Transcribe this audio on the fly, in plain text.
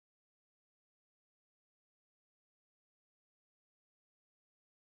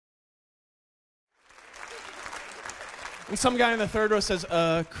And some guy in the third row says,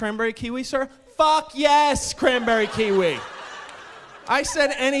 cranberry kiwi, sir? Fuck yes, cranberry kiwi. I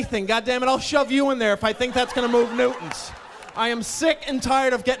said anything. God damn it, I'll shove you in there if I think that's going to move Newtons. I am sick and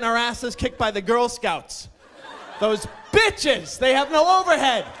tired of getting our asses kicked by the Girl Scouts. Those bitches, they have no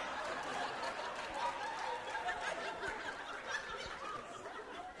overhead.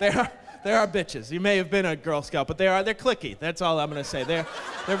 They are bitches. You may have been a Girl Scout, but they're cliquey. That's all I'm going to say. They're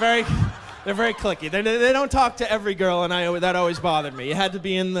very cliquey. They don't talk to every girl, and that always bothered me. You had to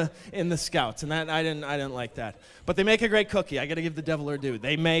be in the Scouts, and that I didn't like that. But they make a great cookie. I got to give the devil her due.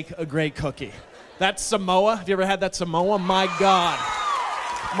 They make a great cookie. That Samoa. Have you ever had that Samoa? My God.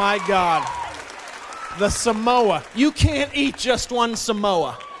 My God. The Samoa. You can't eat just one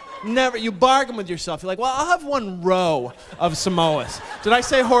Samoa. Never. You bargain with yourself. You're like, well, I'll have one row of Samoas. Did I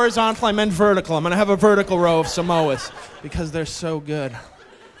say horizontal? I meant vertical. I'm going to have a vertical row of Samoas because they're so good.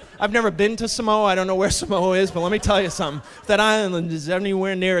 I've never been to Samoa. I don't know where Samoa is, but let me tell you something. If that island is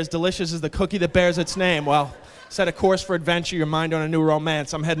anywhere near as delicious as the cookie that bears its name, well, set a course for adventure, your mind on a new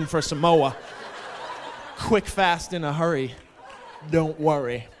romance. I'm heading for Samoa. Quick, fast, in a hurry. Don't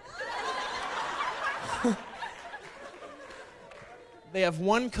worry. They have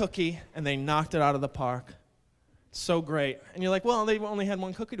one cookie, and they knocked it out of the park. So great. And you're like, well, they only had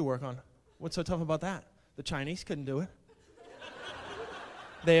one cookie to work on. What's so tough about that? The Chinese couldn't do it.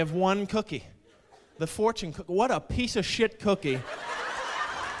 They have one cookie. The fortune cookie. What a piece of shit cookie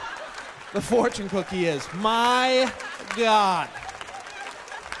the fortune cookie is. My God.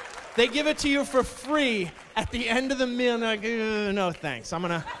 They give it to you for free at the end of the meal. And like, no thanks.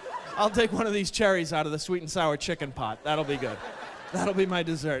 I'll take one of these cherries out of the sweet and sour chicken pot. That'll be good. That'll be my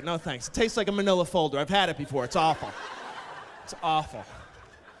dessert. No thanks. It tastes like a manila folder. I've had it before. It's awful. It's awful.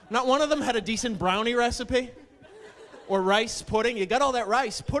 Not one of them had a decent brownie recipe? Or rice pudding? You got all that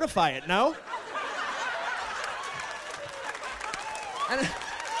rice. Puddify it, no?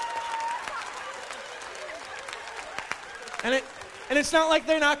 And it's not like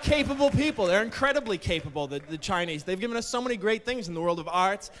they're not capable people. They're incredibly capable, the Chinese. They've given us so many great things in the world of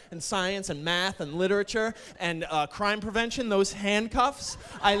arts and science and math and literature and crime prevention. Those handcuffs,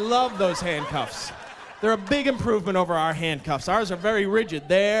 I love those handcuffs. They're a big improvement over our handcuffs. Ours are very rigid.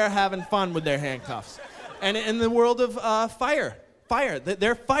 They're having fun with their handcuffs. And in the world of fire,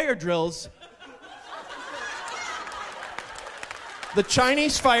 their fire drills. The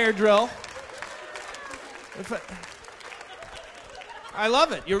Chinese fire drill. I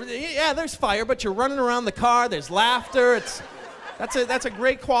love it. Yeah, there's fire, but you're running around the car. There's laughter. That's a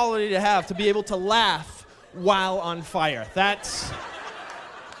great quality to have, to be able to laugh while on fire. That's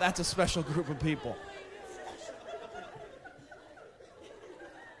a special group of people.